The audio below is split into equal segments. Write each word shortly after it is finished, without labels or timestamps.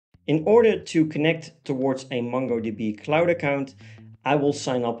In order to connect towards a MongoDB cloud account, I will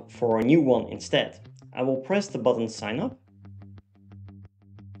sign up for a new one instead. I will press the button sign up.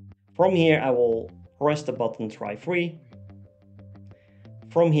 From here, I will press the button try free.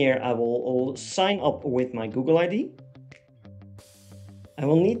 From here, I will sign up with my Google ID. I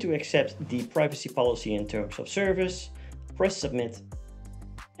will need to accept the privacy policy and terms of service, press submit.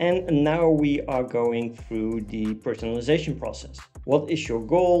 And now we are going through the personalization process. What is your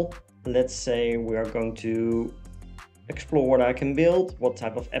goal? Let's say we are going to explore what I can build, what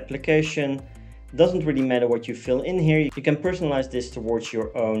type of application. Doesn't really matter what you fill in here. You can personalize this towards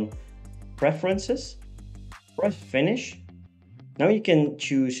your own preferences. Press finish. Now you can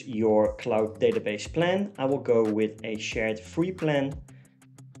choose your cloud database plan. I will go with a shared free plan.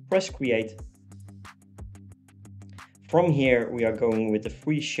 Press create. From here, we are going with the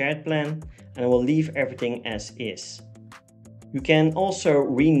free shared plan, and I will leave everything as is. You can also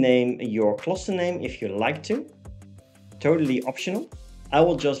rename your cluster name if you like to. Totally optional. I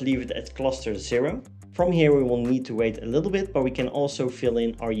will just leave it at cluster 0. From here, we will need to wait a little bit, but we can also fill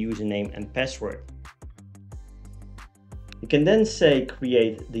in our username and password. You can then say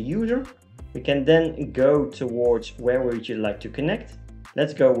create the user. We can then go towards where would you like to connect.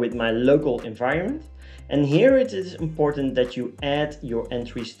 Let's go with my local environment. And here it is important that you add your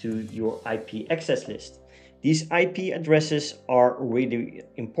entries to your IP access list. These IP addresses are really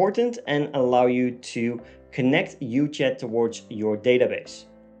important and allow you to connect UChat towards your database.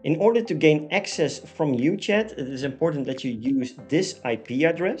 In order to gain access from UChat, it is important that you use this IP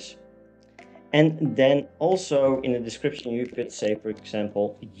address. And then also in the description, you could say, for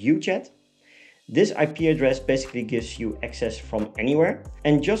example, UChat. This IP address basically gives you access from anywhere.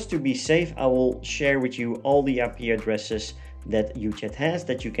 And just to be safe, I will share with you all the IP addresses that UChat has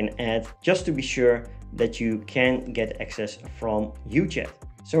that you can add, just to be sure that you can get access from UChat.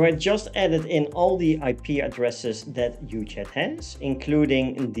 So I just added in all the IP addresses that UChat has,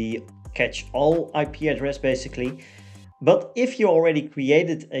 including the catch-all IP address basically. But if you already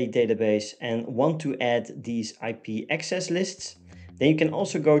created a database and want to add these IP access lists, then you can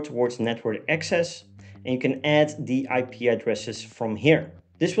also go towards network access and you can add the IP addresses from here.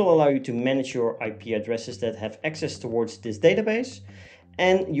 This will allow you to manage your IP addresses that have access towards this database,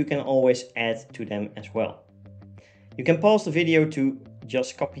 and you can always add to them as well. You can pause the video to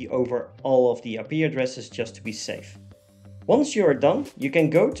just copy over all of the IP addresses just to be safe. Once you are done, you can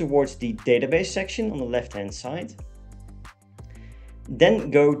go towards the database section on the left-hand side.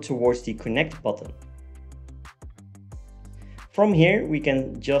 Then go towards the connect button. From here, we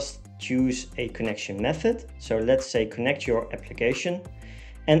can just choose a connection method. So let's say connect your application.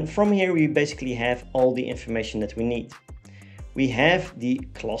 And from here, we basically have all the information that we need. We have the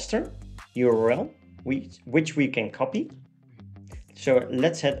cluster URL, which we can copy. So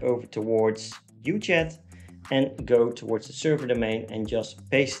let's head over towards UChat and go towards the server domain and just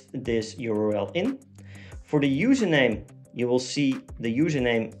paste this URL in. For the username, you will see the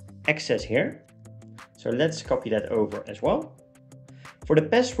username access here. So let's copy that over as well. For the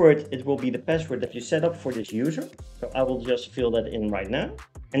password, it will be the password that you set up for this user. So I will just fill that in right now.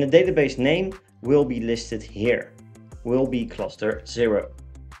 And the database name will be listed here, will be cluster 0.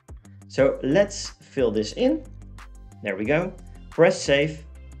 So let's fill this in. There we go. Press save.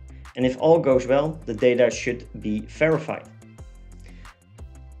 And if all goes well, the data should be verified.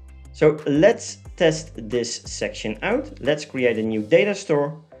 So let's test this section out. Let's create a new data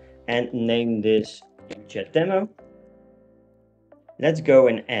store and name this UChat demo. Let's go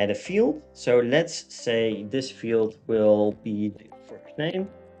and add a field. So let's say this field will be the first name.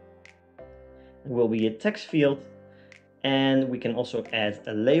 It will be a text field. And we can also add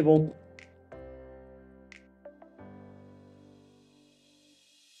a label.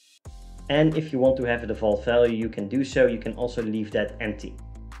 And if you want to have a default value, you can do so. You can also leave that empty.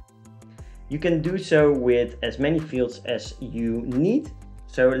 You can do so with as many fields as you need.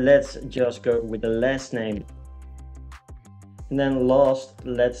 So let's just go with the last name. And then last,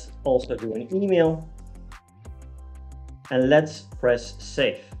 let's also do an email. And let's press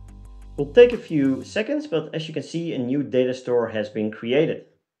save. It will take a few seconds, but as you can see, a new data store has been created.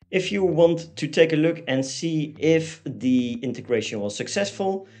 If you want to take a look and see if the integration was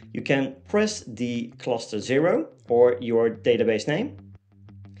successful, you can press the cluster 0 or your database name.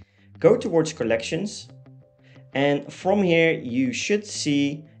 Go towards collections. And from here, you should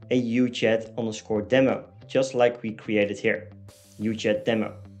see a UChat _ demo, just like we created here, UChat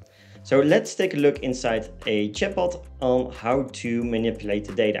demo. So let's take a look inside a chatbot on how to manipulate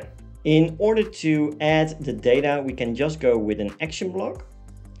the data. In order to add the data, we can just go with an action block.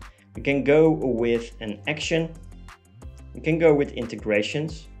 We can go with an action. We can go with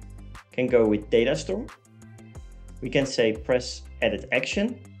integrations. can go with data store. We can say press edit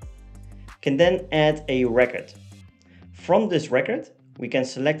action, can then add a record. From this record, we can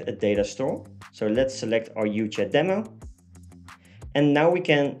select a data store. So let's select our UChat demo. And now we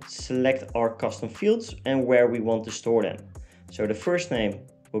can select our custom fields and where we want to store them. So the first name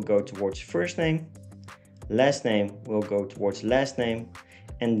will go towards first name, last name will go towards last name,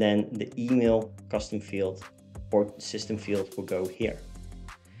 and then the email custom field or system field will go here.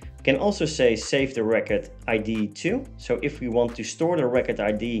 We can also say save the record ID to. So if we want to store the record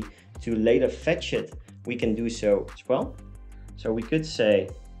ID to later fetch it, we can do so as well. So we could say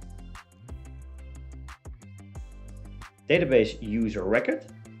database user record,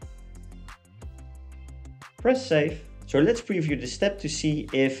 press save. So let's preview the step to see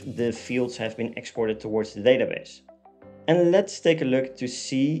if the fields have been exported towards the database. And let's take a look to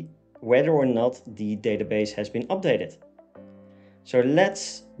see whether or not the database has been updated. So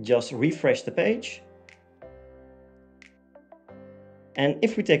let's just refresh the page. And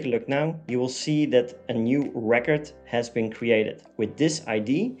if we take a look now, you will see that a new record has been created with this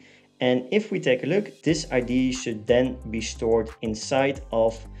ID. And if we take a look, this ID should then be stored inside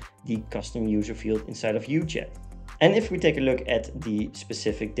of the custom user field inside of UChat. And if we take a look at the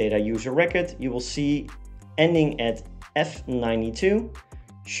specific data user record, you will see ending at F92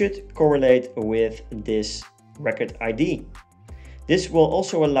 should correlate with this record ID. This will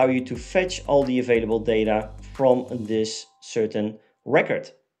also allow you to fetch all the available data from this certain record.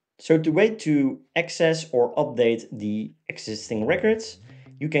 So the way to access or update the existing records,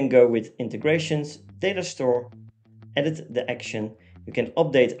 you can go with integrations, data store, edit the action. You can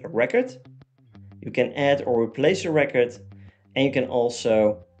update a record. You can add or replace a record, and you can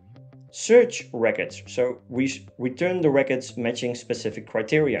also search records. So we return the records matching specific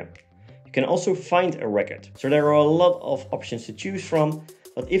criteria. You can also find a record. So there are a lot of options to choose from,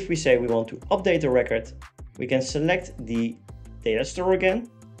 but if we say we want to update a record, we can select the data store again.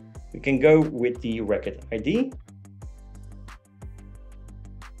 We can go with the record ID.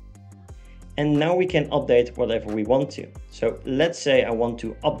 And now we can update whatever we want to. So let's say I want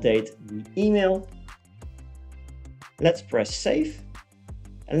to update the email. Let's press save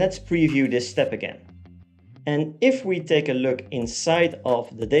and let's preview this step again. And if we take a look inside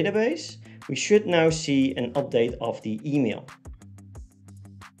of the database, we should now see an update of the email.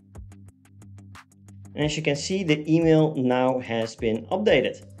 And as you can see, the email now has been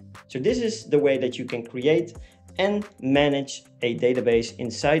updated. So this is the way that you can create and manage a database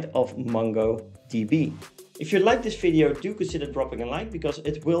inside of MongoDB. If you like this video, do consider dropping a like because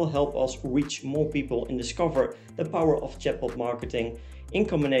it will help us reach more people and discover the power of chatbot marketing in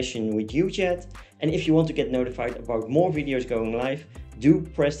combination with UChat. And if you want to get notified about more videos going live, do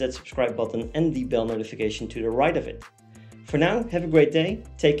press that subscribe button and the bell notification to the right of it. For now, have a great day,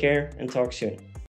 take care and talk soon.